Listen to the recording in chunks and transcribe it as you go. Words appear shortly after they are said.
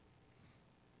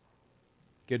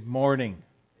Good morning.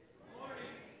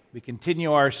 We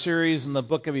continue our series in the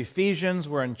book of Ephesians.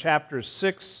 We're in chapter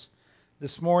 6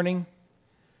 this morning,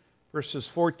 verses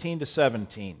 14 to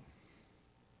 17.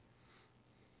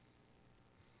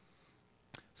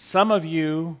 Some of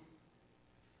you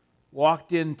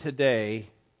walked in today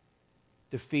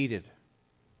defeated.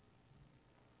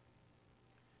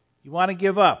 You want to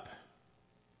give up.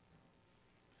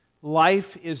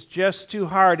 Life is just too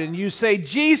hard. And you say,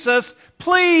 Jesus,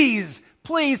 please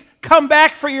come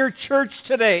back for your church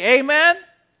today. Amen?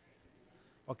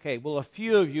 Okay, well, a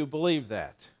few of you believe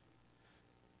that.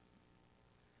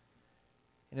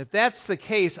 And if that's the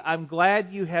case, I'm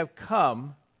glad you have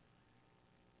come.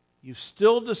 You've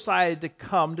still decided to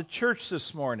come to church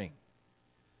this morning.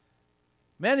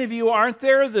 Many of you aren't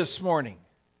there this morning.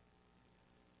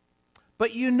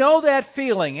 But you know that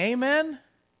feeling, amen?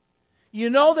 You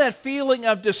know that feeling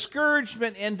of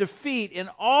discouragement and defeat and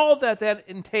all that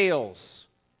entails.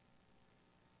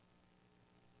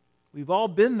 We've all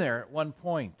been there at one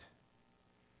point.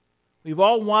 We've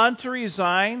all wanted to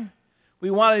resign.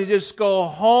 We wanted to just go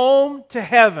home to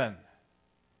heaven.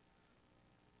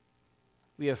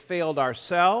 We have failed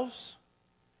ourselves.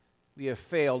 We have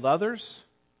failed others.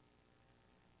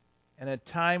 And at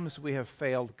times we have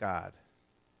failed God.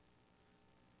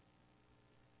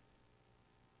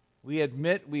 We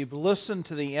admit we've listened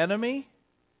to the enemy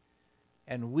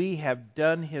and we have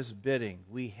done his bidding.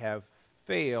 We have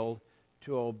failed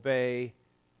to obey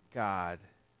God.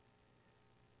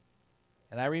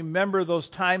 And I remember those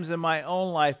times in my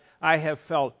own life I have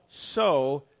felt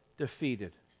so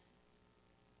defeated.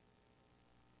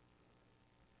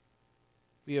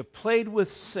 We have played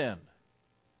with sin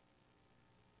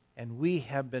and we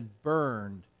have been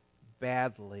burned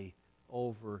badly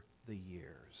over the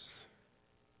years.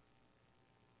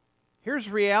 Here's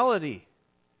reality.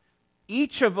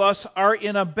 Each of us are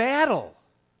in a battle.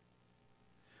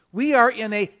 We are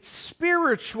in a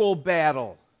spiritual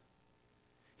battle.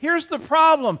 Here's the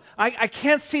problem. I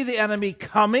can't see the enemy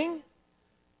coming.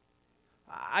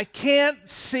 I can't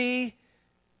see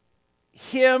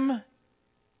him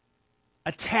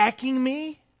attacking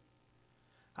me.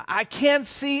 I can't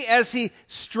see as he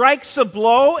strikes a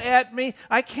blow at me.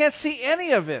 I can't see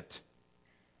any of it.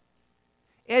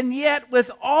 And yet,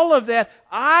 with all of that,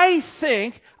 I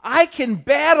think I can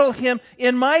battle him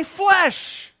in my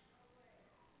flesh.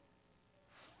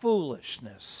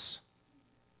 Foolishness.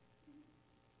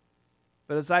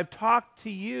 But as I've talked to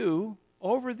you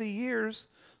over the years,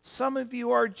 some of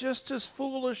you are just as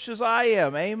foolish as I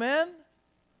am. Amen?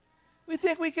 We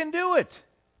think we can do it.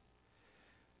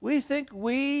 We think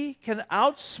we can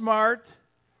outsmart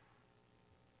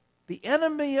the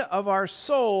enemy of our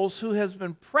souls who has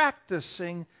been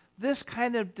practicing this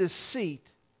kind of deceit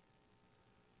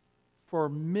for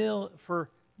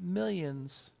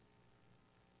millions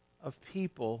of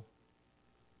people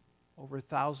over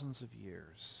thousands of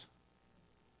years.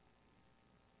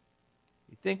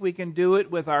 We think we can do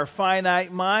it with our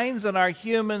finite minds and our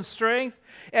human strength,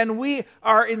 and we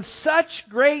are in such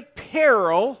great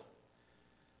peril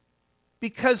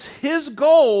because his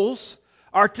goals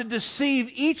are to deceive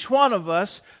each one of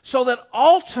us so that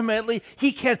ultimately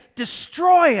he can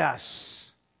destroy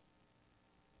us.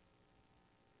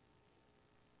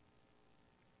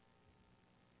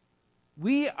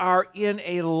 We are in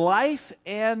a life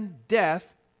and death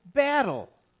battle.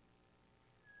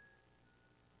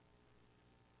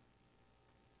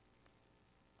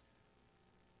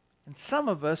 And some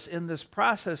of us in this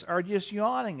process are just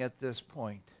yawning at this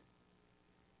point.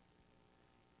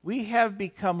 We have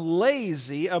become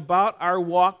lazy about our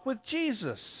walk with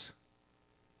Jesus.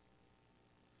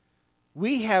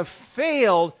 We have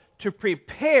failed to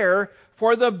prepare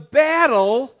for the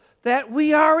battle that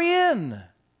we are in.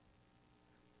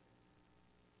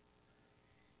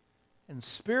 And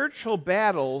spiritual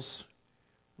battles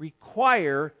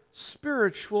require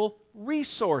spiritual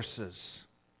resources.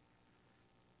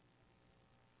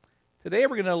 Today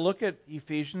we're going to look at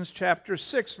Ephesians chapter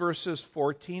 6, verses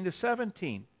 14 to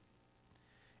 17.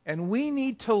 And we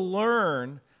need to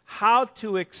learn how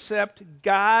to accept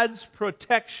God's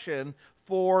protection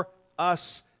for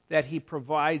us that he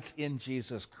provides in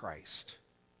Jesus Christ.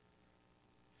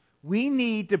 We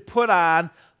need to put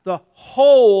on the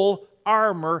whole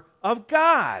armor of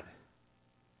God.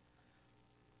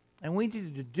 And we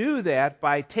need to do that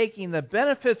by taking the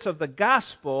benefits of the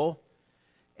gospel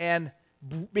and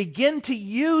begin to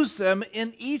use them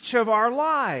in each of our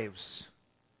lives.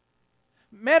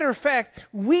 Matter of fact,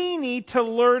 we need to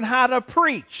learn how to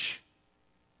preach.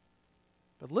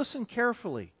 But listen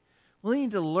carefully. We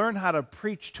need to learn how to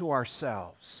preach to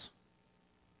ourselves.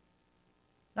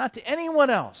 Not to anyone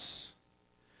else.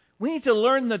 We need to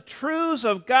learn the truths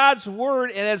of God's Word,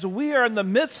 and as we are in the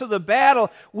midst of the battle,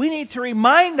 we need to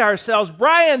remind ourselves,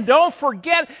 Brian, don't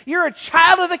forget you're a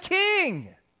child of the King.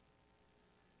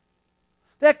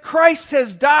 That Christ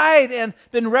has died and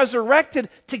been resurrected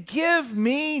to give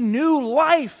me new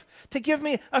life, to give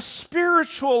me a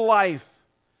spiritual life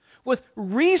with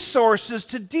resources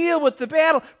to deal with the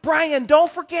battle. Brian,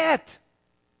 don't forget.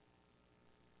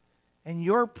 And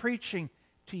your preaching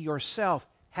to yourself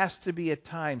has to be at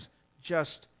times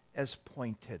just as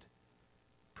pointed.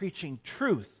 Preaching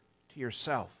truth to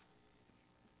yourself.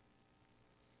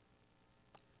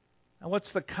 Now,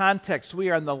 what's the context? We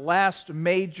are in the last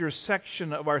major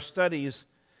section of our studies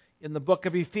in the book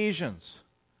of Ephesians.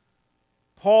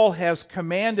 Paul has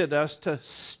commanded us to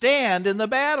stand in the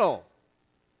battle.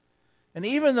 And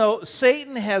even though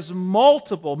Satan has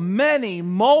multiple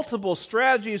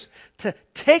strategies to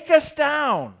take us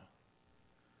down,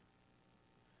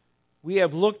 we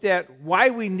have looked at why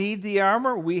we need the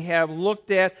armor. We have looked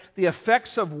at the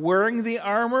effects of wearing the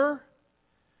armor.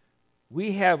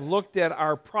 We have looked at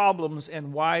our problems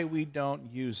and why we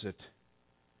don't use it.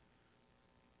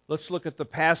 Let's look at the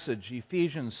passage,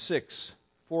 Ephesians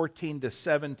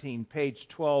 6:14-17, page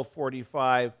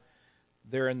 1245,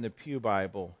 there in the Pew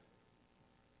Bible.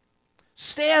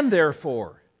 Stand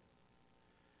therefore,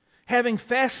 having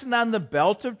fastened on the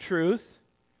belt of truth,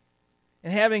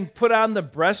 and having put on the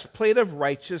breastplate of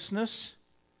righteousness,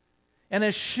 and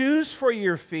as shoes for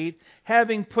your feet,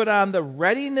 having put on the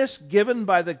readiness given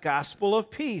by the gospel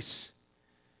of peace.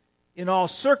 In all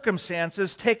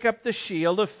circumstances, take up the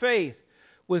shield of faith,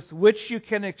 with which you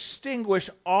can extinguish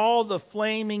all the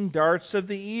flaming darts of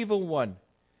the evil one.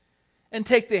 And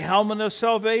take the helmet of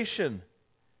salvation,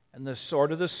 and the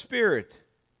sword of the Spirit,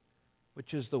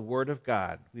 which is the Word of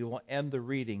God. We will end the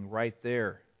reading right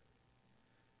there.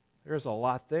 There's a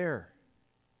lot there.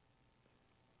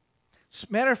 As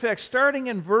a matter of fact, starting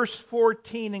in verse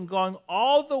 14 and going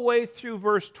all the way through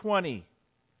verse 20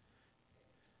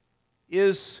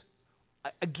 is,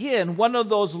 again, one of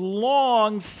those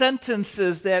long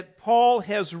sentences that Paul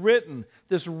has written,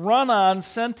 this run-on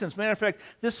sentence. As a matter of fact,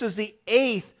 this is the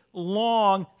 8th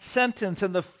long sentence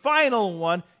and the final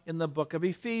one in the book of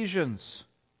Ephesians.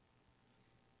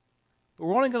 But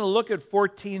we're only going to look at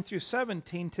 14 through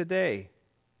 17 today.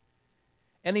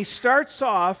 And he starts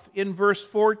off in verse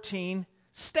 14,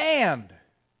 stand.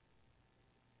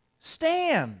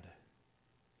 Stand.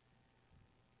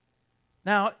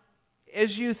 Now,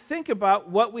 as you think about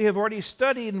what we have already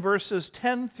studied in verses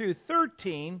 10 through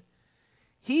 13,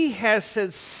 he has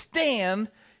said stand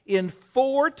in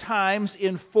 4 times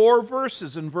in 4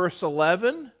 verses. In verse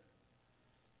 11,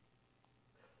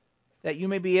 that you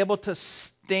may be able to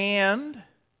stand.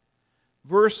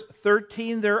 Verse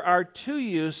 13, there are 2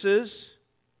 uses,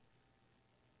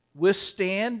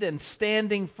 withstand and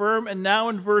standing firm. And now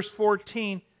in verse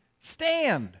 14,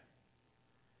 stand.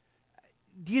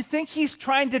 Do you think he's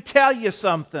trying to tell you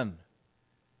something?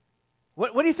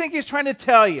 What do you think he's trying to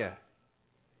tell you?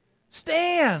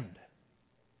 Stand.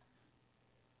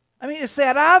 I mean, it's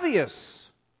that obvious.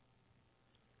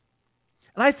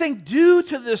 And I think due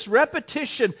to this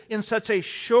repetition in such a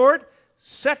short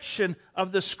section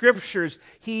of the Scriptures,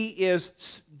 he is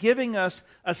giving us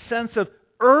a sense of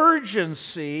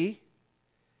urgency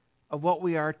of what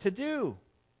we are to do.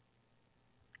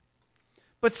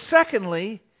 But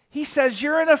secondly, he says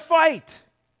you're in a fight.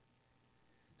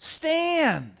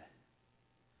 Stand.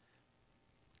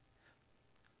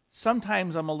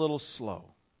 Sometimes I'm a little slow.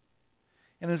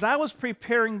 And as I was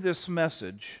preparing this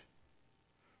message,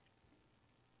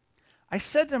 I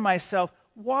said to myself,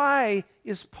 why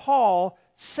is Paul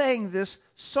saying this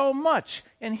so much?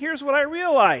 And here's what I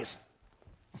realized.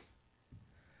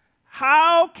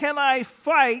 How can I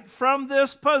fight from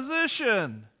this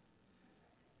position?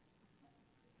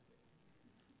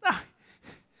 Now,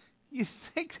 you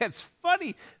think that's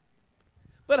funny,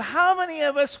 but how many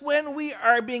of us, when we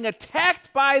are being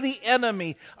attacked by the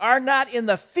enemy, are not in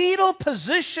the fetal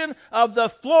position of the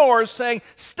floor saying,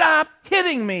 stop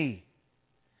hitting me?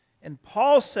 And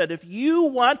Paul said, if you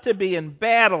want to be in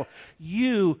battle,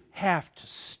 you have to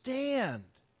stand.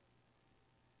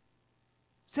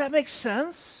 Does that make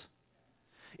sense?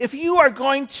 If you are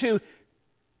going to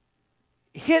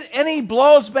hit any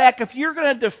blows back, if you're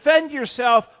going to defend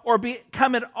yourself or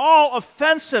become at all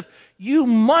offensive, you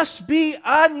must be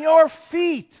on your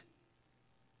feet.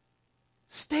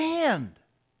 Stand.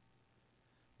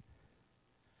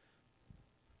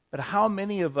 But how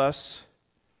many of us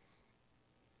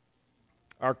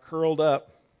are curled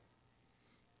up,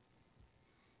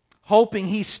 hoping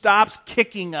he stops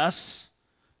kicking us,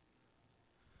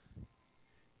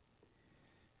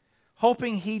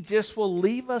 hoping He just will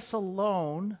leave us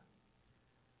alone.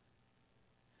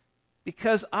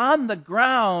 Because on the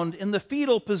ground, in the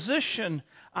fetal position,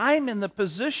 I'm in the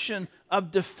position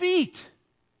of defeat.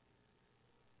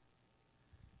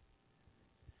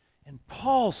 And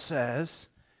Paul says,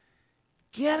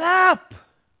 get up.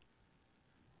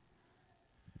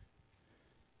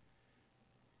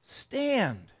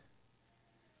 Stand.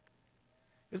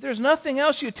 If there's nothing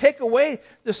else you take away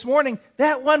this morning,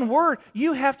 that one word,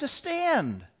 you have to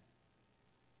stand.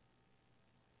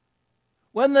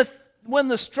 When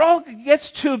the struggle gets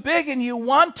too big and you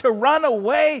want to run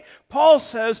away, Paul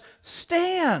says,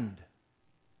 stand.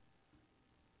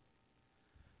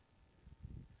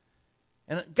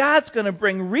 And God's going to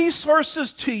bring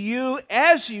resources to you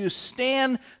as you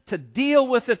stand to deal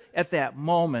with it at that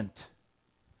moment.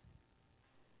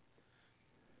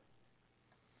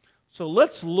 So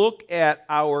let's look at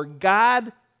our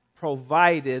God-provided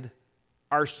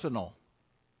arsenal.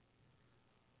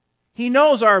 He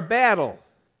knows our battle.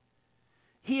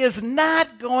 He is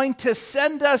not going to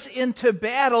send us into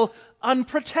battle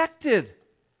unprotected.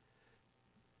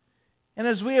 And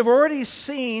as we have already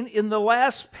seen in the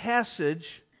last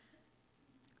passage,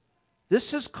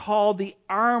 this is called the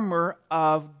armor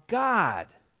of God.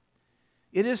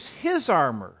 It is His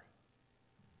armor.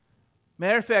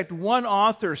 Matter of fact, one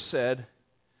author said,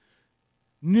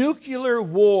 nuclear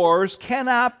wars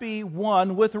cannot be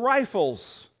won with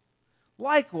rifles.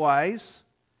 Likewise,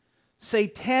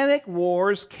 satanic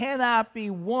wars cannot be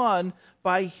won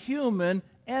by human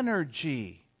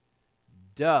energy.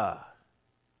 Duh.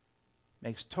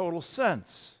 Makes total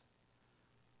sense.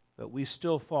 But we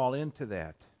still fall into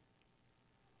that.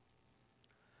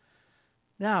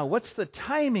 Now, what's the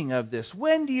timing of this?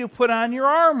 When do you put on your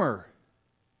armor?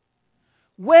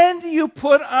 When do you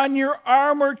put on your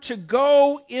armor to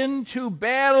go into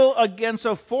battle against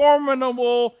a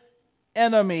formidable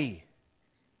enemy?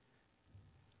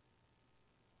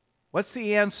 What's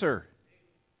the answer?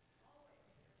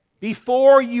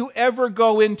 Before you ever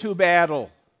go into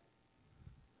battle.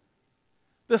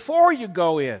 Before you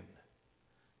go in.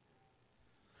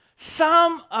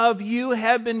 Some of you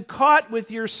have been caught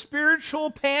with your spiritual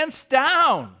pants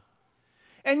down.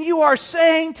 And you are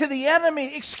saying to the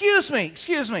enemy, excuse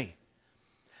me.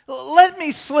 Let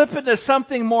me slip into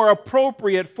something more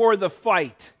appropriate for the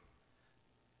fight.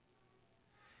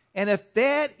 And if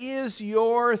that is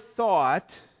your thought,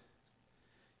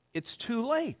 it's too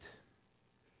late.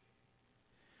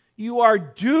 You are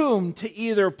doomed to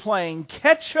either playing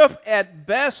catch-up at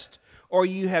best, or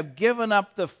you have given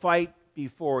up the fight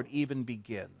before it even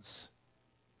begins.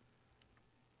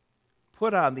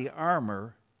 Put on the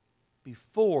armor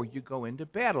before you go into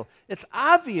battle. It's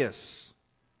obvious,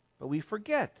 but we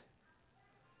forget.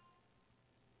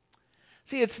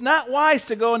 See, it's not wise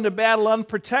to go into battle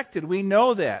unprotected. We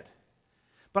know that.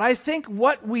 But I think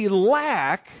what we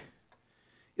lack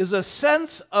is a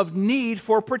sense of need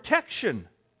for protection,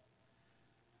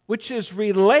 which is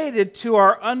related to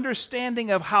our understanding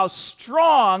of how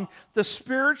strong the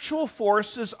spiritual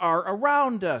forces are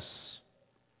around us.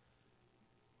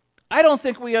 I don't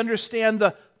think we understand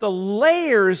the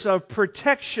layers of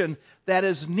protection that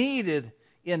is needed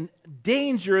in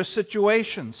dangerous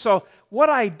situations. So what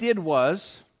I did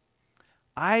was,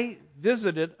 I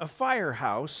visited a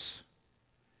firehouse,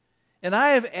 and I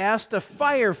have asked a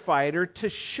firefighter to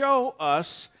show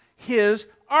us his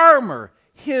armor,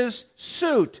 his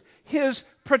suit, his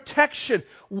protection,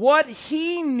 what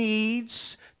he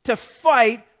needs to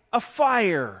fight a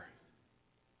fire.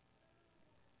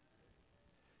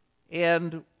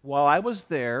 And while I was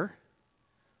there,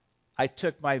 I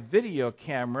took my video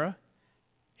camera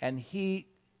and he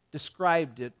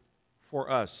described it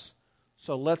for us.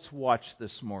 So let's watch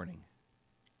this morning.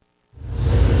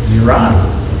 You're on.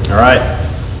 All right.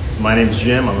 So my name is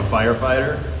Jim. I'm a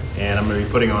firefighter, and I'm going to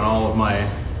be putting on all of my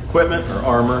equipment, or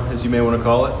armor, as you may want to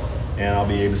call it, and I'll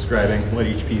be describing what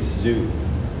each piece do.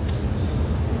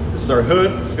 This is our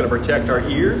hood. It's going to protect our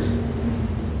ears.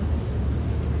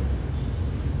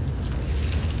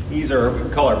 These are what we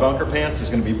call our bunker pants. There's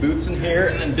going to be boots in here,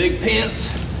 and then big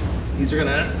pants. These are going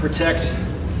to protect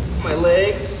my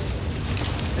legs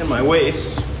and my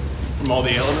waist from all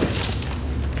the elements.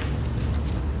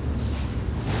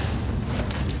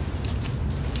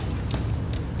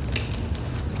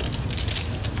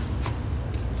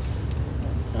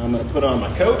 Now I'm going to put on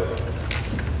my coat. It's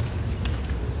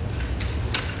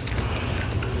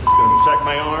going to protect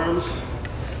my arms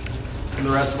and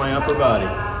the rest of my upper body.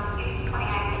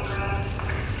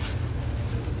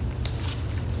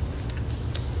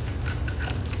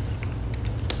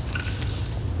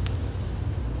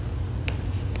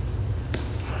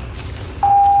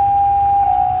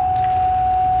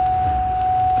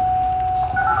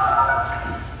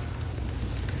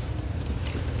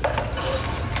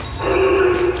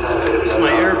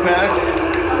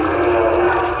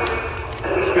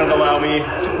 allow me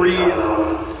to breathe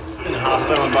in a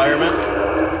hostile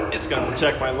environment. It's going to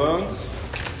protect my lungs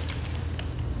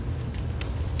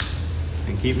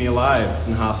and keep me alive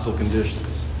in hostile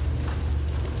conditions.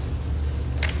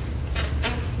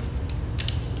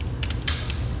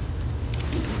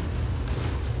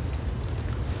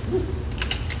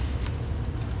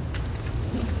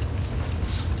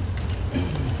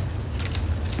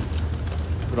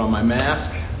 Put on my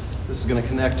mask. This is going to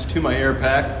connect to my air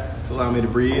pack to allow me to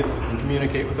breathe and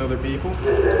communicate with other people.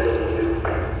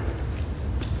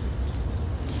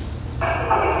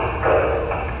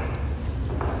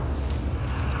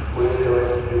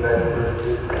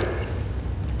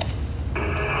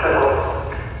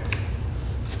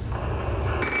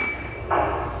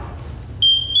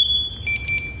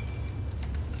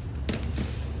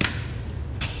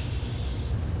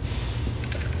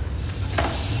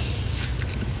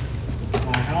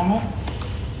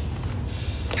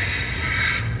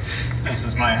 This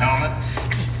is my helmet.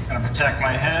 It's going to protect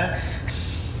my head.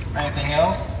 Anything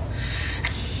else?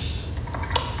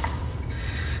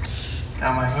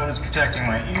 Now my hood is protecting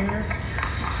my ears.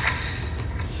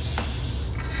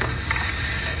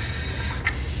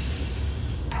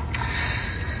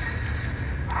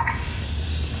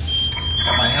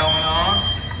 Got my helmet on.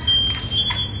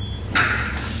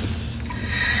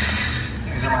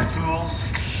 These are my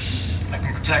tools that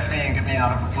can protect me and get me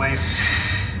out of a place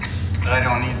that I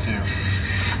don't need to.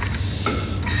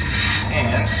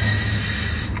 And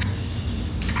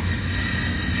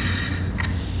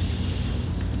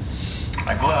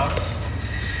my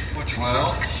gloves, which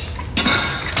will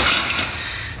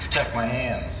protect my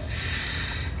hands.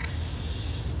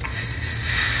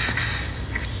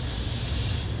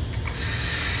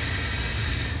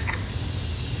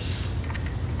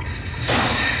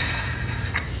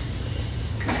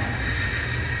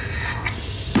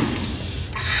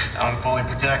 I'm fully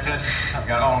protected. I've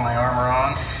got all my armor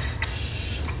on.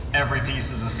 Every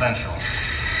piece is essential.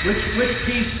 Which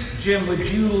piece, Jim, would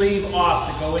you leave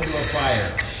off to go into a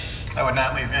fire? I would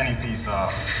not leave any piece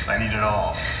off. I need it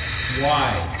all.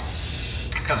 Why?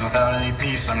 Because without any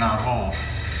piece, I'm not whole.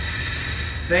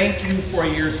 Thank you for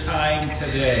your time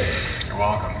today. You're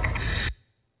welcome.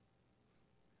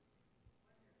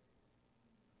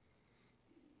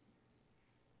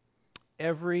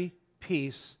 Every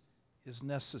piece is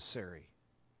necessary.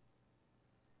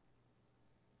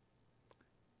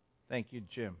 Thank you,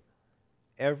 Jim.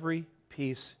 Every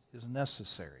piece is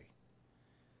necessary.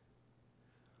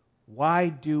 Why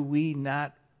do we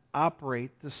not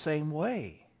operate the same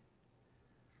way?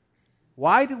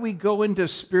 Why do we go into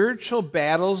spiritual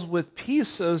battles with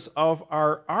pieces of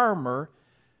our armor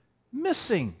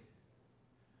missing?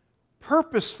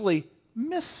 Purposefully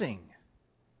missing.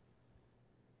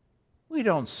 We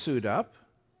don't suit up.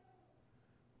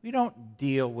 We don't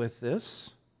deal with this.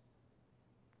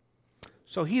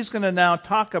 So he's going to now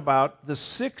talk about the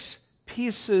 6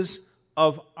 pieces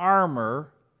of armor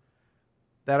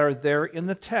that are there in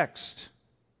the text.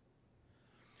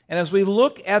 And as we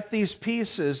look at these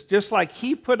pieces, just like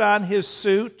he put on his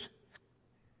suit,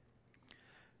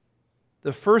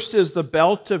 the first is the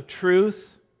belt of truth.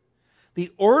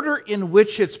 The order in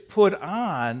which it's put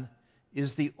on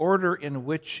is the order in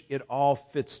which it all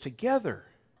fits together.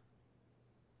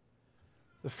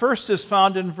 The first is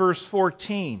found in verse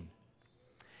 14.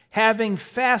 Having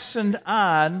fastened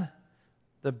on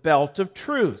the belt of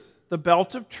truth. The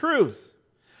belt of truth.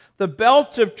 The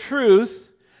belt of truth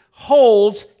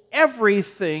holds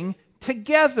everything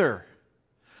together.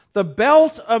 The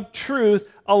belt of truth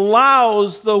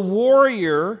allows the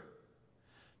warrior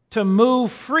to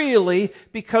move freely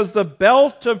because the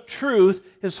belt of truth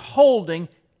is holding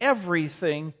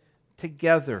everything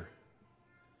together.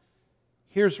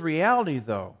 Here's reality,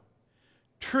 though.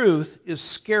 Truth is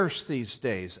scarce these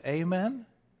days. Amen?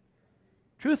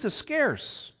 Truth is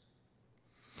scarce.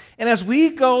 And as we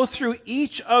go through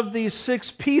each of these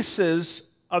 6 pieces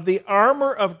of the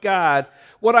armor of God,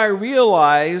 what I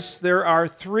realize, there are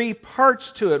 3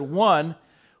 parts to it. 1,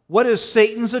 what is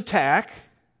Satan's attack?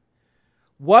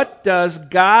 What does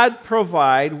God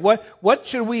provide? What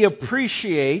should we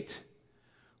appreciate?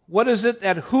 What is it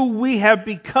that who we have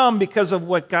become because of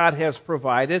what God has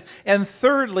provided? And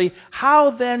thirdly, how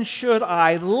then should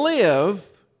I live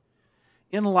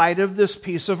in light of this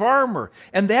piece of armor?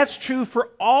 And that's true for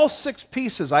all 6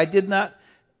 pieces. I did not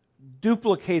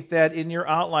duplicate that in your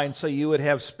outline so you would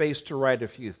have space to write a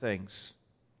few things.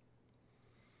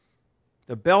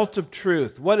 The belt of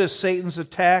truth. What is Satan's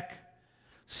attack?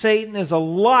 Satan is a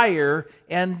liar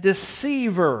and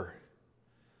deceiver.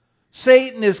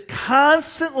 Satan is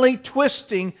constantly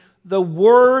twisting the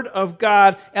Word of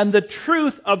God and the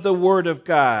truth of the Word of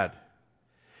God.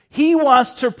 He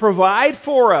wants to provide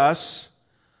for us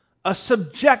a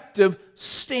subjective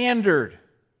standard.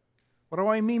 What do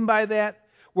I mean by that?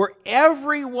 Where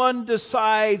everyone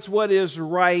decides what is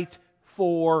right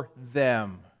for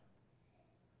them.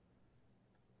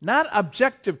 Not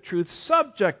objective truth,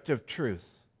 subjective truth.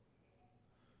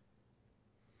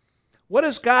 What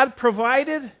has God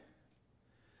provided?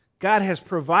 God has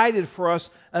provided for us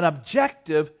an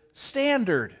objective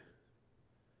standard.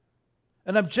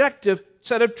 An objective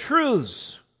set of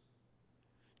truths.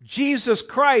 Jesus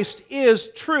Christ is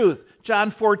truth.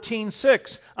 John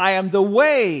 14:6. I am the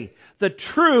way, the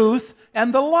truth,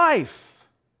 and the life.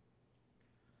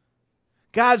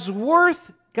 God's word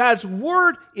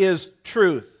is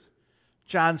truth.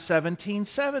 John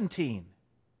 17:17.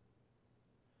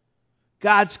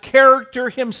 God's character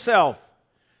Himself,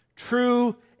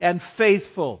 true and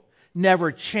faithful,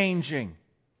 never changing.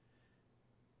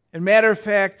 As a matter of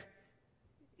fact,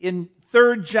 in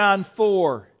 3 John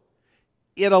 4,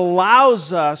 it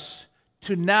allows us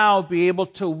to now be able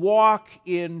to walk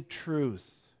in truth.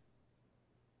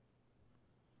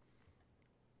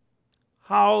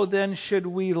 How then should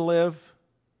we live?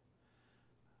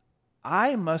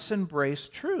 I must embrace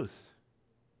truth.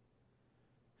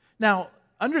 Now,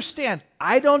 understand,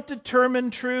 I don't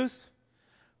determine truth.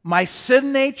 My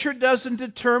sin nature doesn't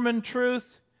determine truth.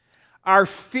 Our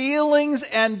feelings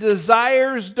and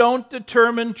desires don't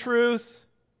determine truth.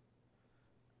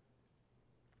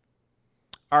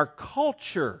 Our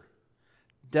culture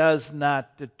does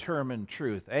not determine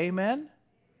truth. Amen?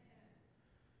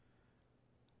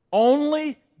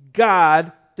 Only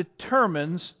God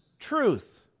determines truth.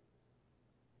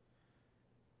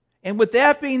 And with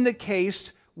that being the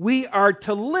case, we are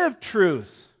to live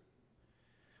truth.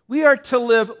 We are to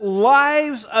live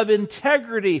lives of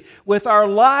integrity with our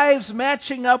lives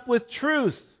matching up with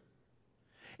truth.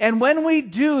 And when we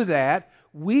do that,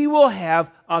 we will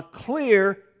have a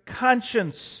clear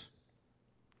conscience.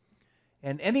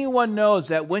 And anyone knows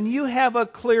that when you have a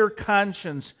clear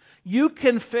conscience, you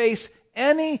can face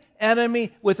any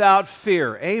enemy without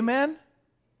fear. Amen?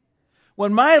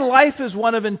 When my life is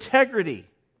one of integrity,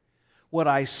 what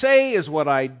I say is what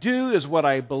I do, is what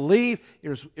I believe.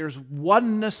 There's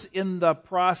oneness in the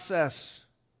process.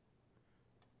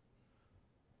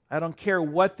 I don't care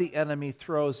what the enemy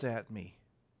throws at me.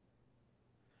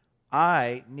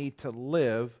 I need to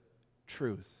live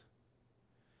truth.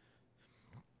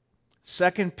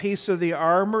 Second piece of the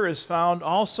armor is found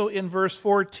also in verse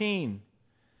 14.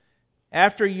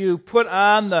 After you put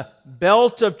on the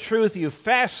belt of truth, you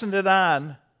fasten it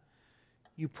on,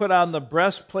 you put on the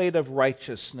breastplate of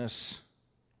righteousness.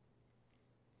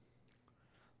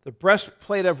 The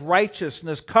breastplate of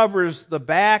righteousness covers the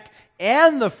back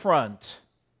and the front.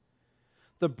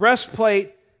 The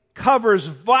breastplate covers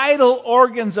vital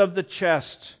organs of the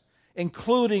chest,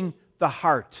 including the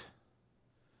heart.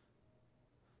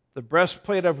 The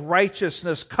breastplate of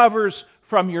righteousness covers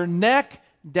from your neck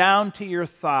down to your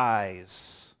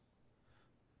thighs.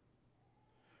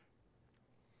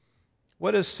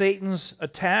 What is Satan's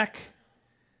attack?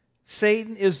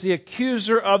 Satan is the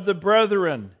accuser of the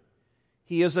brethren.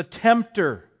 He is a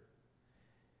tempter.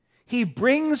 He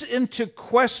brings into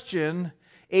question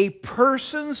a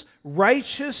person's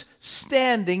righteous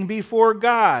standing before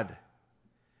God.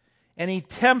 And he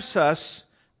tempts us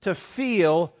to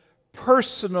feel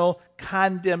personal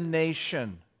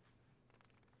condemnation.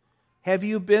 Have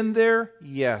you been there?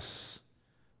 Yes.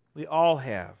 We all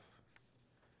have.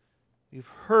 We've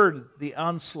heard the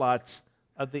onslaughts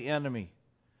of the enemy.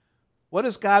 What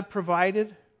has God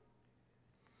provided?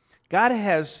 God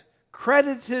has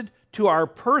credited to our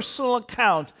personal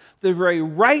account the very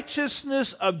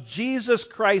righteousness of Jesus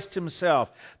Christ Himself.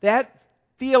 That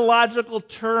theological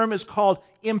term is called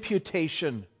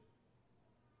imputation.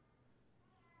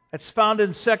 It's found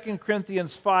in 2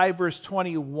 Corinthians 5, verse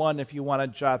 21, if you want to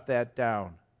jot that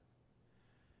down.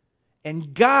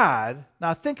 And God,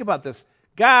 now think about this,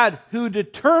 God, who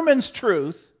determines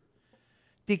truth,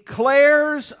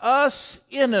 declares us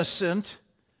innocent,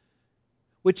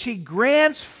 which He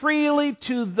grants freely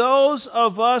to those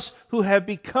of us who have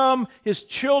become His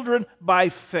children by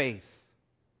faith.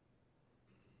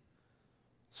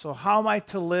 So how am I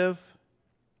to live?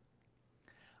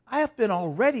 I have been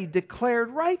already declared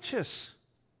righteous.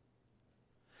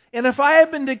 And if I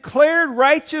have been declared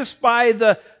righteous by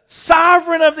the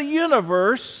sovereign of the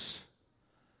universe,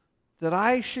 that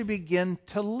I should begin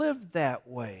to live that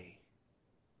way.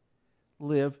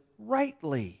 Live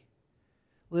rightly.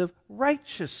 Live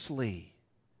righteously.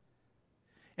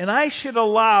 And I should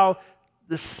allow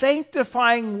the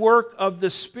sanctifying work of the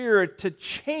Spirit to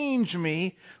change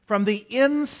me from the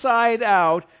inside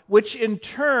out, which in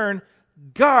turn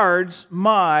guards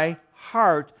my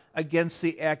heart against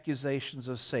the accusations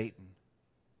of Satan.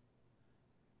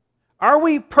 Are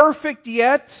we perfect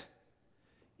yet?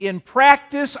 In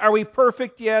practice, are we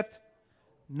perfect yet?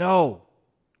 No.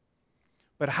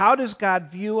 But how does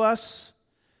God view us?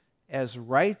 As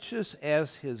righteous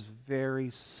as His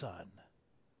very Son.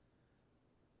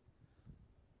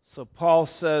 So Paul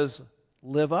says,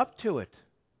 live up to it.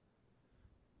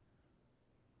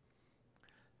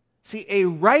 See, a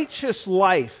righteous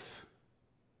life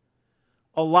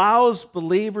allows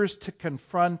believers to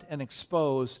confront and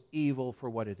expose evil for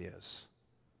what it is.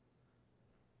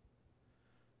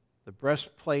 The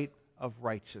breastplate of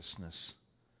righteousness.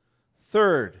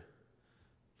 Third,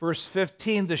 verse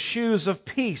 15, the shoes of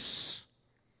peace.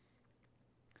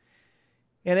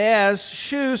 And as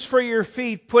shoes for your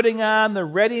feet, putting on the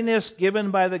readiness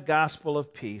given by the gospel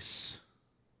of peace.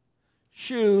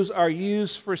 Shoes are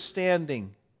used for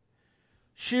standing.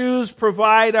 Shoes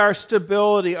provide our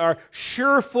stability, our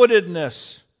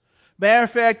sure-footedness. Matter of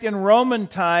fact, in Roman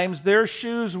times, their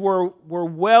shoes were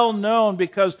well known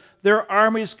because their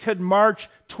armies could march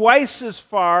twice as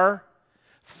far,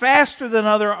 faster than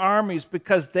other armies,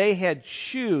 because they had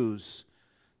shoes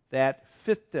that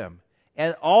fit them.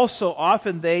 And also,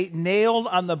 often they nailed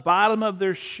on the bottom of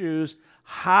their shoes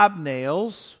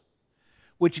hobnails,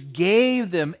 which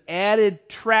gave them added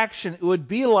traction. It would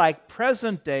be like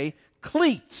present-day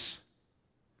cleats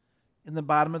in the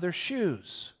bottom of their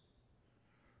shoes.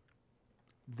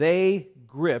 They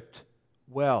gripped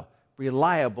well.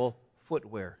 Reliable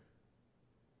footwear.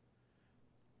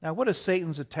 Now, what is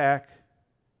Satan's attack?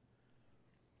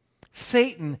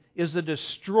 Satan is the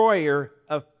destroyer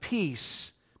of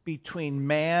peace between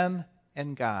man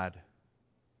and God.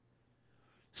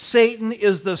 Satan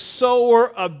is the sower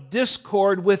of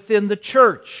discord within the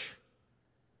church.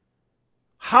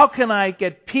 How can I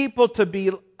get people to be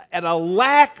at a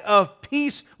lack of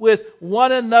peace with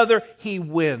one another? He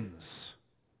wins.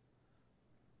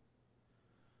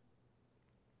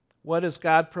 What has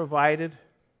God provided?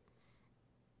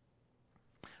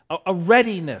 A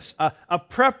readiness, a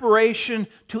preparation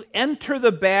to enter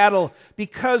the battle,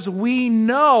 because we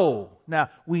know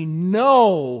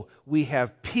we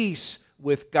have peace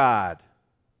with God.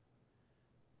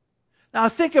 Now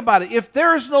think about it. If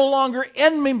there is no longer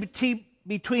enmity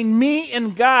between me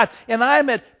and God, and I'm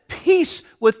at peace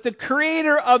with the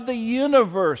Creator of the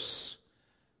universe,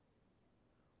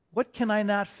 what can I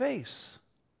not face?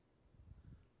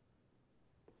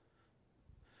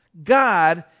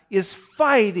 God is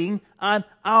fighting on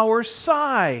our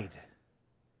side.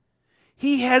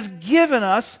 He has given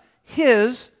us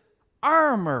His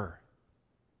armor.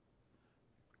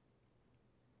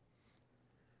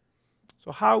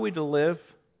 So how are we to live?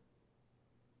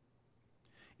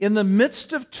 In the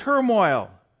midst of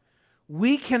turmoil,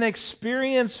 we can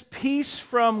experience peace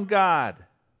from God.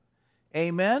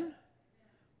 Amen?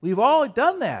 We've all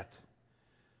done that.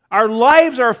 Our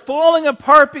lives are falling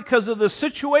apart because of the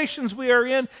situations we are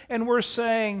in, and we're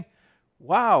saying,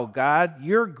 wow, God,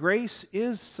 your grace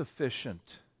is sufficient.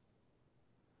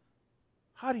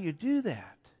 How do you do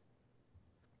that?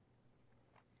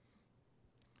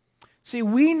 See,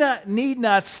 we need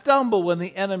not stumble when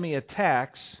the enemy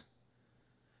attacks,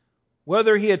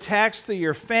 whether he attacks through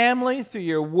your family, through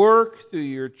your work, through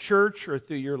your church, or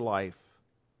through your life.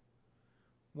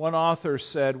 One author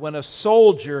said, when a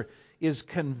soldier is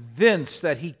convinced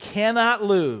that he cannot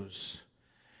lose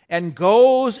and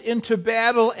goes into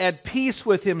battle at peace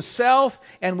with himself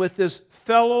and with his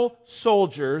fellow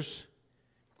soldiers,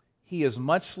 he is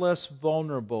much less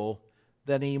vulnerable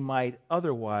than he might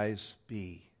otherwise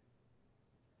be.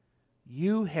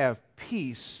 You have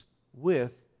peace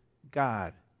with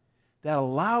God that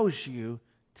allows you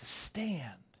to stand.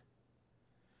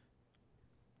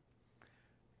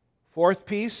 Fourth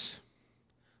piece,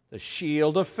 the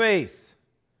shield of faith.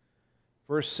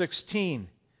 Verse 16.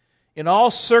 In all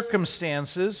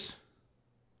circumstances,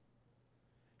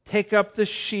 take up the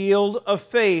shield of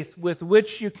faith with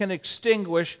which you can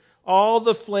extinguish all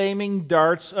the flaming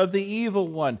darts of the evil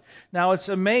one. Now it's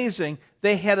amazing.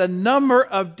 They had a number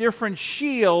of different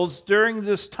shields during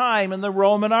this time in the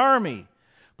Roman army.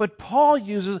 But Paul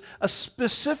uses a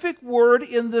specific word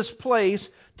in this place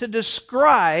to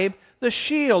describe the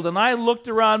shield. And I looked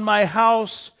around my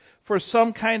house for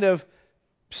some kind of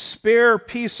spare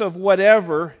piece of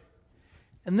whatever.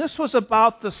 And this was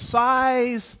about the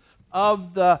size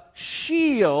of the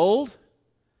shield.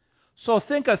 So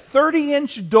think a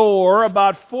 30-inch door,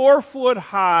 about 4 foot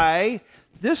high.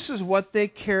 This is what they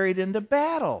carried into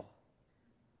battle.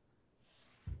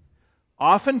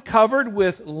 often covered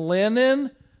with linen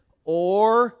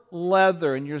or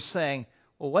leather. And you're saying,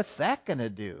 well, what's that going to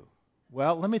do?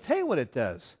 Well, let me tell you what it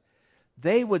does.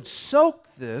 They would soak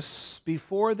this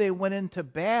before they went into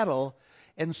battle,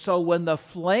 and so when the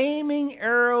flaming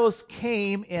arrows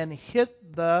came and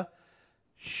hit the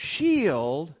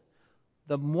shield,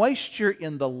 the moisture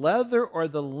in the leather or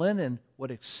the linen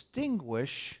would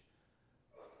extinguish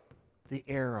the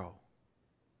arrow.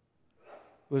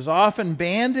 It was often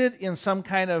banded in some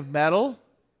kind of metal,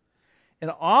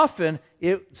 and often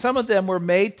some of them were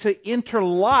made to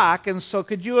interlock, and so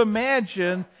could you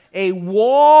imagine a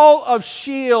wall of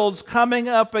shields coming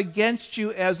up against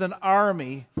you as an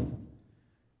army?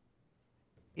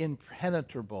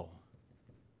 Impenetrable.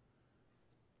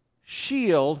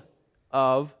 Shield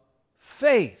of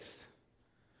faith.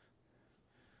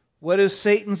 What is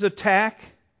Satan's attack?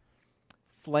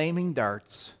 Flaming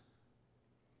darts.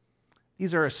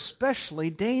 These are especially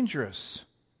dangerous.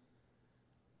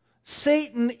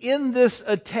 Satan in this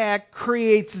attack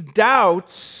creates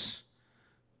doubts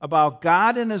about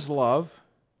God and His love.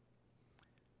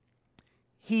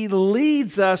 He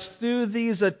leads us through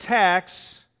these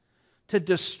attacks to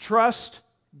distrust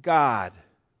God,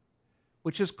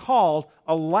 which is called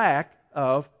a lack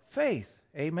of faith.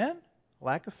 Amen?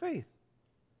 Lack of faith.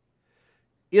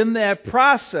 In that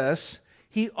process,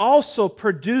 he also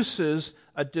produces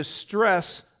a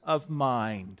distress of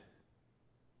mind.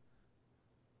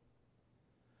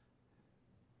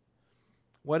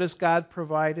 What has God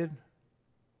provided?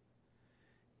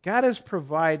 God has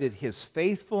provided His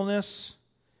faithfulness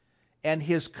and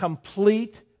His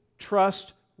complete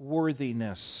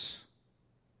trustworthiness.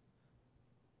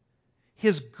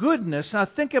 His goodness, now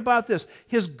think about this,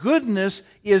 His goodness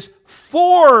is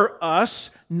for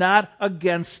us, not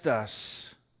against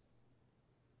us.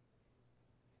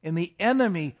 And the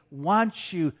enemy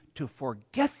wants you to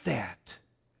forget that.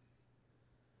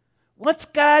 What's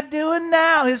God doing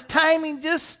now? His timing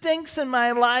just stinks in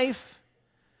my life.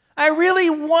 I really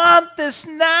want this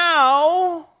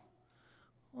now.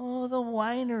 Oh, the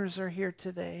whiners are here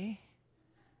today.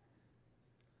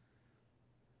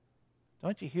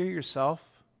 Don't you hear yourself?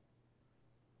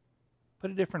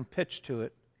 Put a different pitch to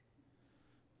it.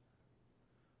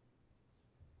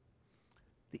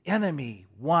 The enemy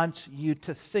wants you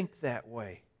to think that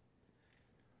way.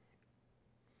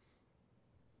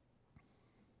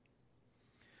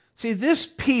 See, this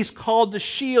piece called the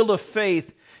shield of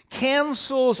faith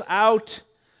cancels out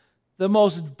the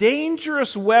most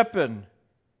dangerous weapon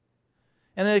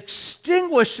and it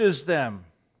extinguishes them.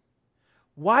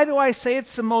 Why do I say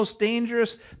it's the most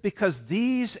dangerous? Because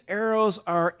these arrows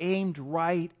are aimed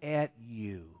right at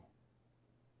you.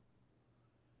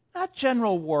 Not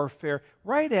general warfare,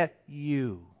 right at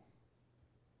you.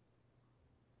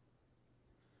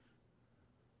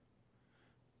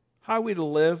 How are we to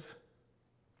live?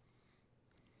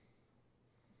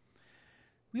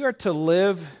 We are to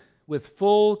live with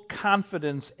full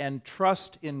confidence and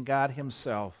trust in God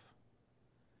Himself.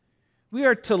 We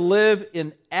are to live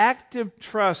in active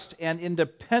trust and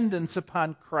independence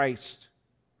upon Christ.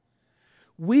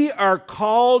 We are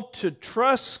called to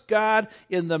trust God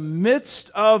in the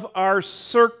midst of our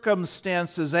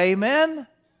circumstances. Amen?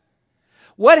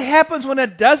 What happens when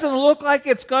it doesn't look like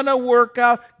it's going to work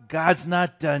out? God's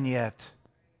not done yet.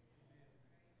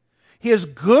 His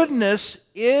goodness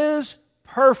is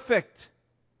perfect.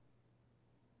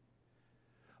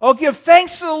 Oh, give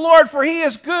thanks to the Lord, for He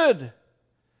is good.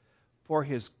 For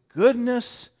His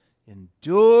goodness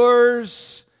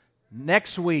endures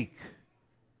next week.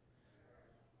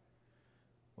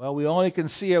 Well, we only can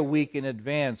see a week in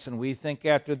advance, and we think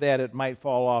after that it might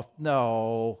fall off.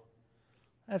 No,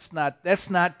 that's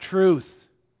not truth.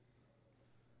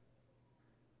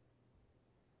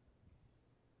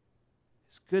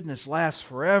 His goodness lasts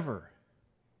forever.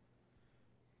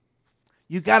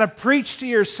 You got to preach to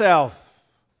yourself.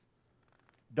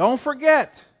 Don't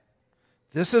forget,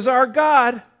 this is our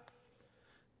God.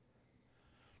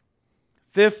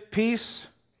 Fifth piece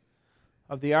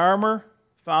of the armor,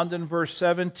 found in verse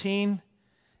 17,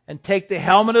 and take the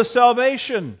helmet of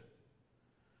salvation.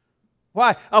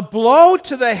 Why? A blow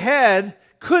to the head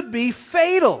could be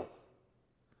fatal.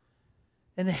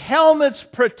 And helmets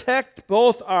protect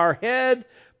both our head,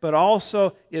 but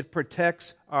also it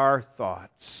protects our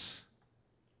thoughts.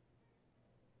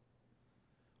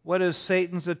 What is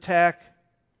Satan's attack?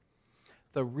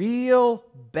 The real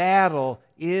battle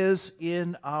is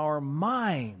in our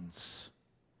minds.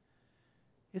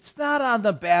 It's not on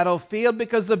the battlefield,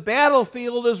 because the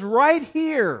battlefield is right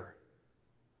here.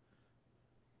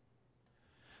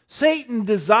 Satan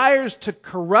desires to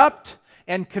corrupt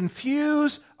and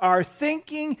confuse our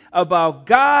thinking about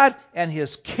God and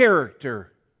His character.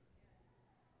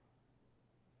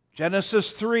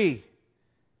 Genesis 3.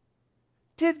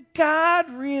 Did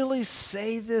God really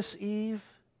say this, Eve?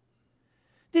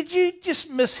 Did you just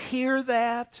mishear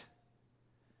that?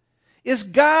 Is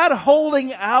God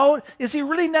holding out? Is He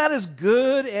really not as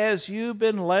good as you've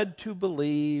been led to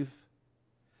believe?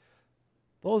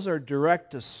 Those are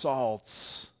direct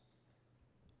assaults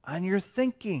on your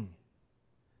thinking.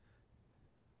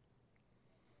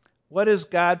 What has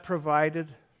God provided?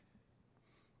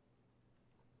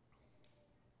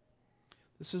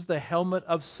 This is the helmet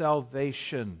of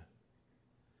salvation.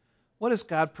 What has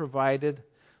God provided?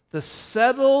 The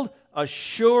settled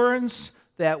assurance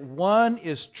that one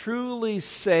is truly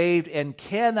saved and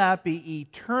cannot be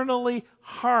eternally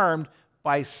harmed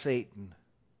by Satan.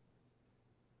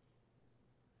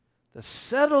 The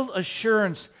settled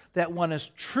assurance that one is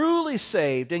truly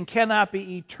saved and cannot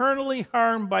be eternally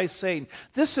harmed by Satan.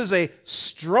 This is a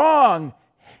strong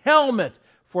helmet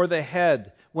for the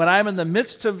head. When I'm in the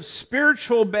midst of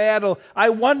spiritual battle, I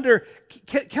wonder,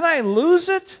 can I lose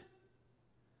it?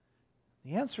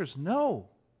 The answer is no.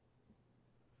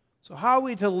 So how are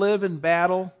we to live in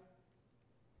battle?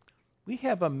 We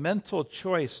have a mental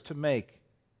choice to make.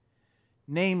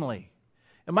 Namely,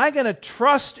 am I going to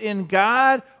trust in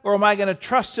God or am I going to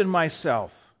trust in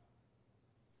myself?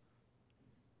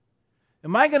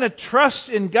 Am I going to trust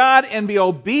in God and be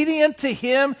obedient to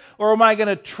Him, or am I going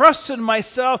to trust in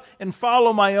myself and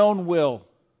follow my own will?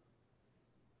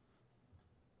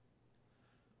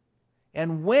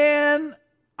 And when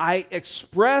I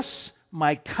express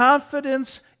my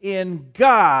confidence in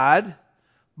God,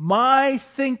 my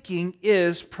thinking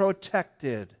is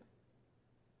protected.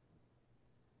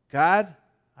 God,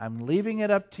 I'm leaving it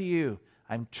up to you.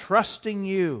 I'm trusting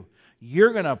you.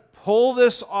 You're going to pull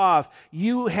this off.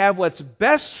 You have what's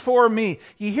best for me.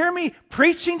 You hear me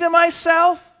preaching to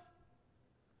myself?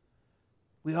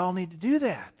 We all need to do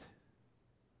that.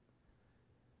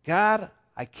 God,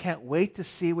 I can't wait to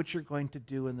see what you're going to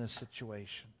do in this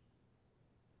situation.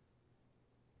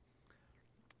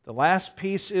 The last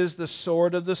piece is the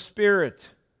sword of the Spirit,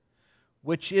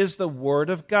 which is the Word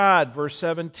of God, verse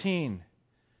 17.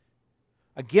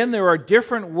 Again, there are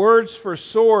different words for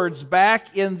swords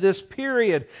back in this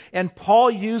period. And Paul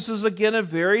uses again a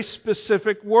very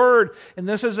specific word. And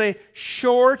this is a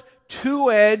short,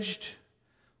 two-edged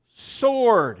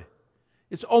sword.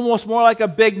 It's almost more like a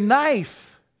big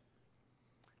knife.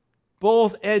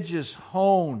 Both edges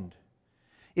honed.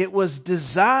 It was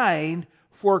designed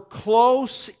for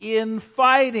close-in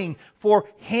fighting, for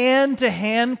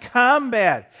hand-to-hand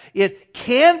combat. It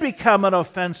can become an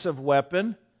offensive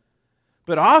weapon,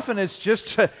 but often it's just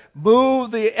to move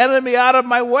the enemy out of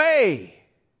my way.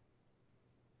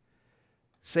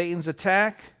 Satan's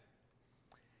attack,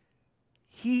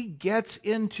 he gets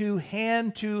into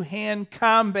hand-to-hand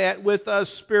combat with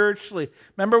us spiritually.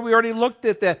 Remember, we already looked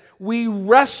at that. We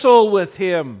wrestle with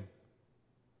him.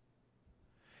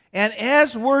 And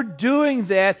as we're doing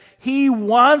that, he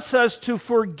wants us to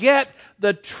forget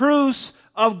the truths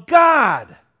of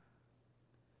God.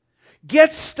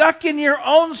 Get stuck in your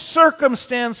own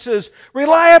circumstances.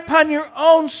 Rely upon your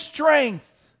own strength.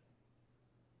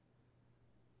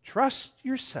 Trust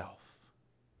yourself.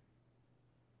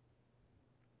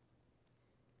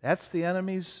 That's the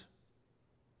enemy's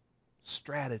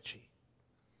strategy.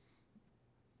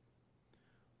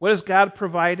 What has God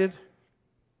provided?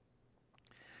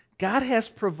 God has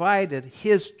provided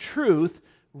His truth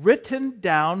written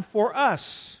down for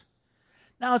us.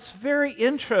 Now, it's very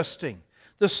interesting.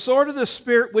 The sword of the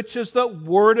Spirit, which is the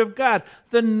Word of God.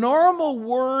 The normal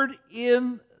word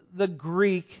in the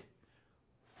Greek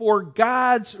for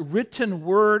God's written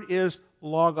word is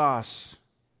logos.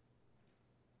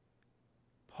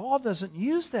 Paul doesn't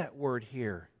use that word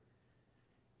here.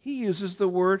 He uses the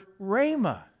word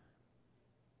rhema.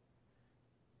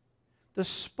 The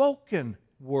spoken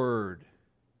word.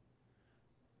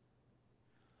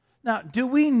 Now, do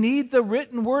we need the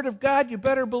written word of God? You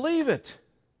better believe it.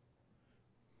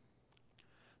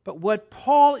 But what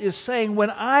Paul is saying, when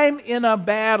I'm in a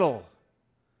battle,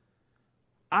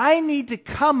 I need to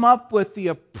come up with the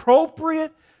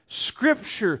appropriate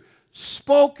Scripture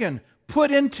spoken,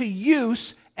 put into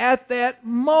use at that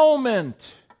moment.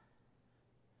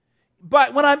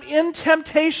 But when I'm in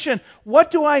temptation, what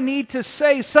do I need to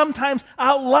say sometimes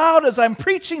out loud as I'm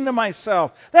preaching to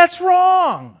myself? That's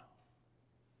wrong.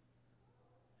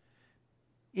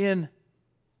 In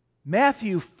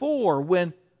Matthew 4,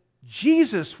 when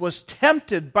Jesus was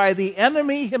tempted by the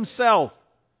enemy himself,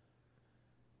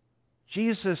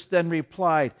 Jesus then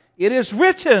replied, "It is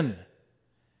written."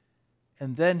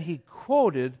 And then he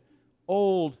quoted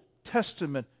Old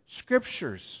Testament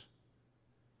scriptures.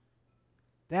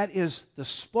 That is the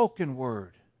spoken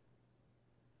word.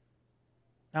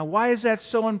 Now, why is that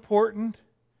so important?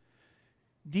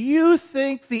 Do you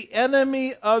think the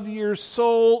enemy of your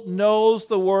soul knows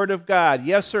the Word of God?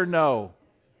 Yes or no?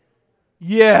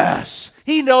 Yes.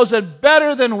 He knows it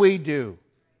better than we do.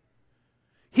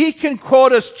 He can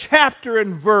quote us chapter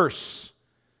and verse,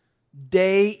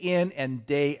 day in and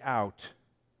day out.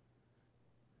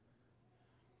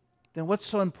 Then what's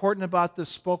so important about the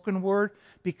spoken word?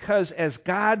 Because as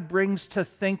God brings to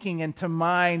thinking and to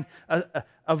mind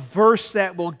a verse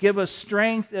that will give us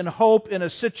strength and hope in a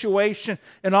situation,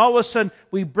 and all of a sudden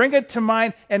we bring it to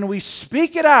mind and we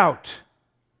speak it out,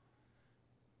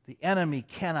 the enemy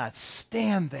cannot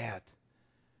stand that.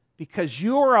 Because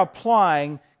you are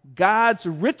applying God's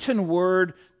written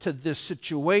word to this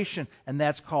situation, and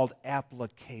that's called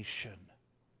application.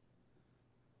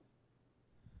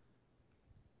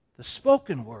 The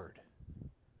spoken word.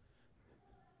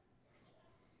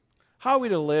 How are we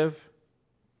to live?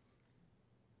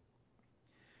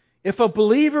 If a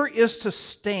believer is to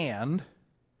stand,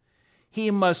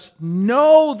 he must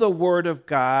know the Word of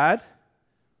God.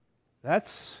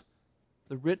 That's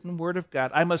the written Word of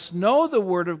God. I must know the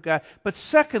Word of God. But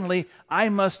secondly, I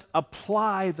must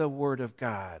apply the Word of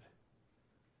God.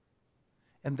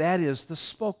 And that is the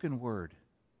spoken Word.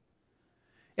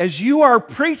 As you are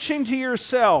preaching to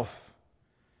yourself,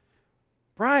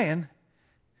 Brian,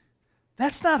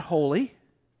 that's not holy.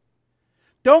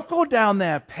 Don't go down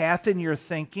that path in your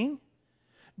thinking.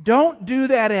 Don't do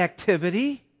that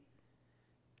activity.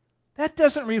 That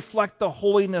doesn't reflect the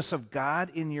holiness of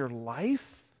God in your life.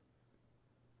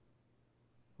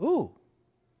 Ooh.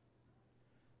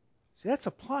 See, that's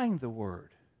applying the Word.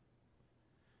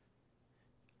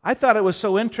 I thought it was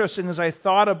so interesting as I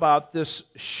thought about this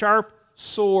sharp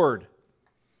sword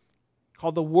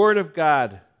called the Word of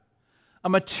God. A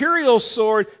material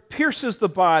sword pierces the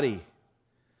body.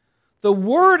 The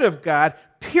Word of God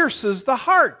pierces the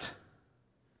heart.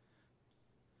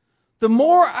 The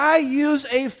more I use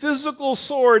a physical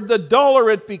sword, the duller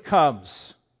it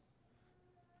becomes.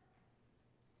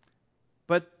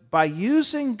 But by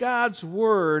using God's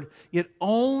Word, it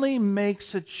only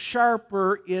makes it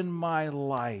sharper in my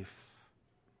life.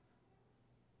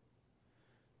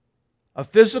 A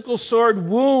physical sword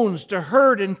wounds to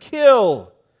hurt and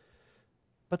kill.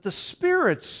 But the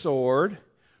Spirit's sword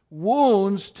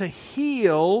wounds to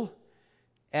heal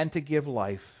and to give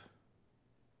life.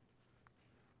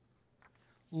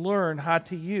 Learn how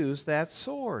to use that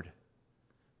sword.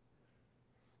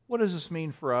 What does this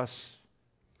mean for us?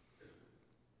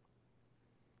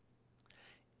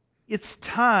 It's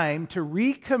time to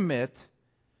recommit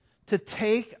to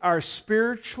take our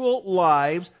spiritual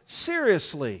lives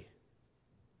seriously.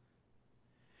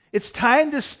 It's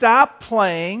time to stop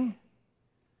playing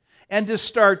and to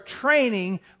start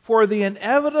training for the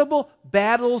inevitable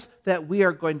battles that we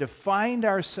are going to find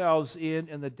ourselves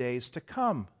in the days to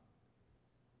come.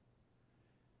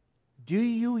 Do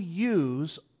you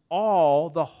use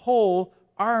the whole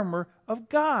armor of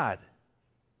God?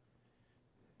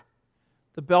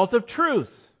 The belt of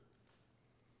truth.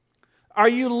 Are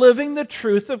you living the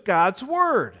truth of God's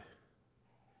Word?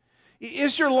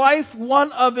 Is your life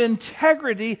one of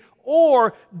integrity,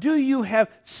 or do you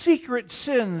have secret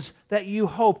sins that you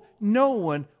hope no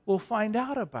one will find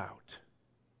out about?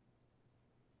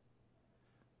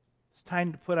 It's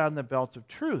time to put on the belt of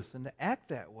truth and to act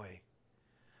that way.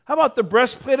 How about the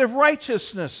breastplate of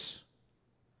righteousness?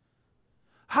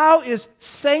 How is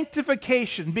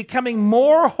sanctification, becoming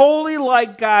more holy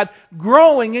like God,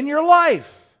 growing in your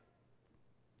life?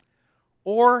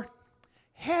 Or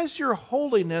has your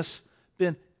holiness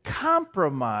been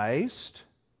compromised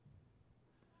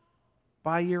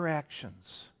by your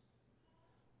actions,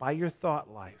 by your thought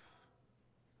life,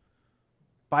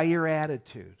 by your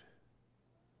attitude?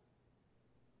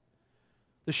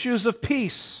 The shoes of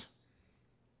peace.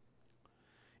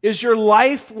 Is your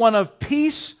life one of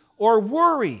peace or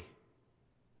worry?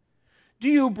 Do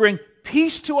you bring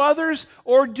peace to others,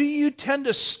 or do you tend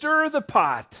to stir the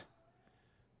pot?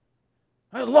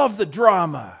 I love the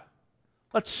drama.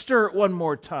 Let's stir it one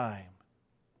more time.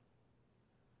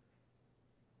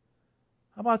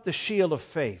 How about the shield of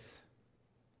faith?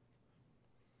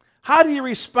 How do you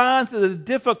respond to the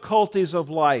difficulties of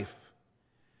life?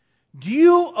 Do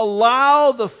you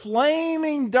allow the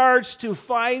flaming darts to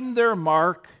find their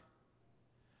mark?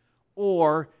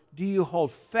 Or do you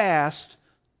hold fast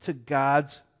to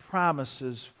God's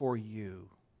promises for you?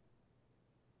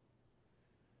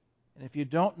 And if you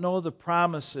don't know the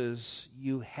promises,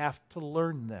 you have to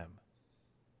learn them.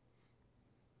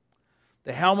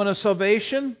 the helmet of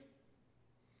salvation?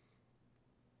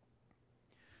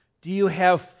 Do you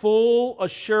have full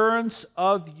assurance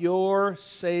of your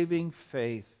saving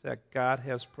faith that God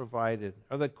has provided?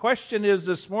 Or the question is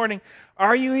this morning,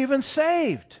 are you even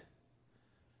saved?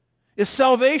 Is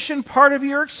salvation part of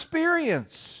your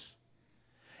experience?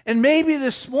 And maybe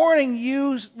this morning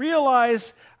you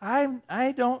realize,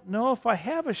 I don't know if I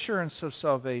have assurance of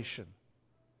salvation.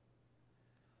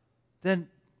 Then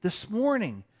this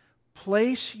morning,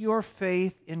 place your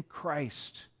faith in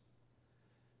Christ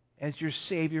as your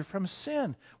Savior from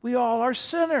sin. We all are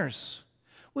sinners.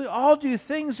 We all do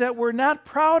things that we're not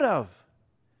proud of.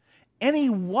 Any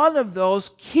one of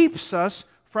those keeps us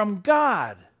from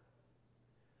God.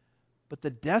 But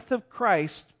the death of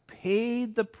Christ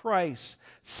paid the price,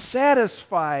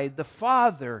 satisfied the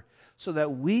Father, so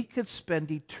that we could spend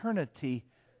eternity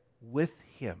with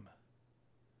Him.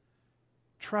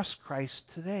 Trust Christ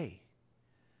today.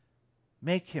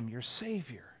 Make Him your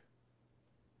Savior.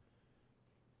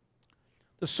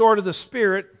 The sword of the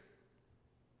Spirit.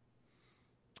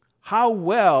 How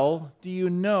well do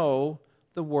you know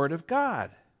the Word of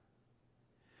God?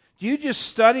 Do you just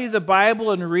study the Bible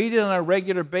and read it on a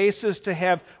regular basis to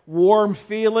have warm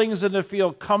feelings and to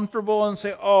feel comfortable and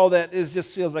say, oh,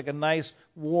 just feels like a nice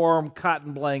warm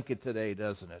cotton blanket today,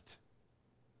 doesn't it?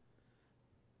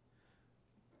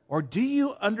 Or do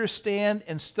you understand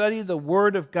and study the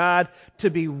Word of God to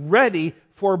be ready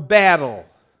for battle?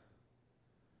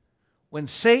 When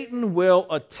Satan will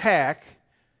attack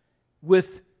with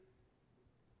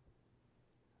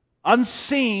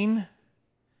unseen,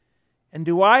 and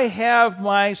do I have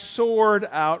my sword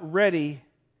out ready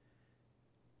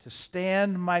to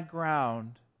stand my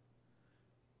ground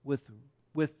with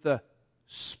the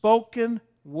spoken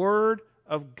Word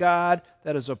of God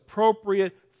that is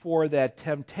appropriate for that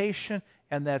temptation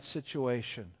and that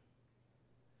situation?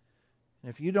 And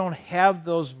if you don't have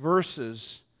those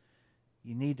verses,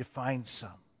 you need to find some.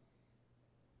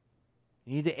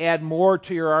 You need to add more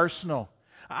to your arsenal.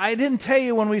 I didn't tell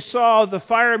you when we saw the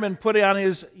fireman put on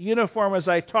his uniform as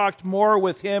I talked more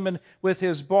with him and with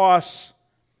his boss.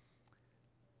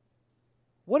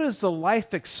 What is the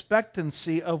life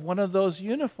expectancy of one of those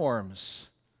uniforms?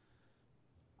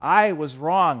 I was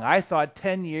wrong. I thought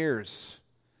 10 years.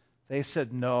 They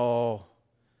said no,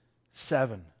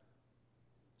 7.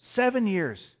 7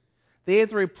 years. They had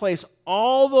to replace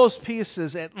all those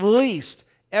pieces at least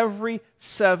every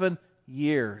 7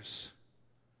 years.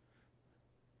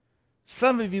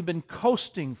 Some of you have been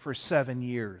coasting for 7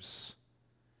 years.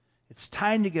 It's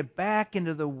time to get back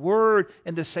into the Word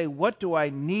and to say, what do I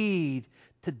need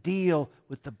to deal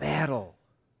with the battle?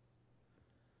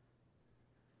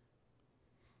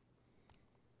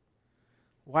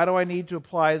 Why do I need to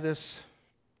apply this?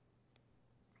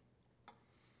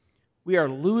 We are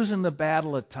losing the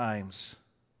battle at times.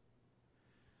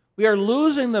 We are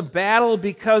losing the battle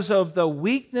because of the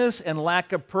weakness and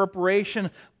lack of preparation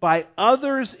by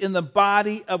others in the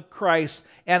body of Christ.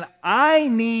 And I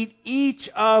need each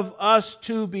of us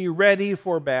to be ready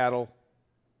for battle.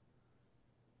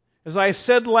 As I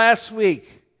said last week,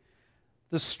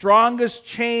 the strongest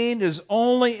chain is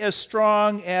only as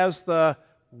strong as the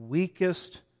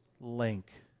weakest link.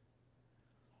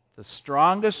 The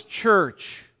strongest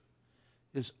church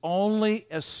is only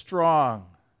as strong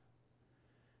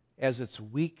as its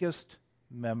weakest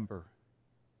member.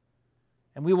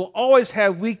 And we will always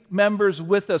have weak members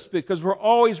with us because we're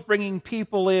always bringing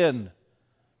people in.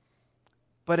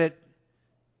 But it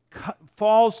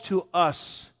falls to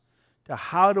us to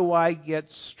how do I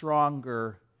get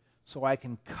stronger so I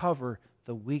can cover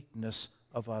the weakness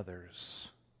of others.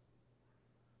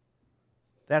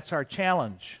 That's our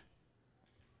challenge.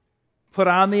 Put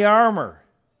on the armor.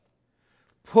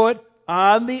 Put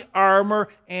on the armor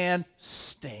and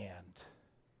stand.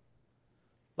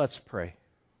 Let's pray.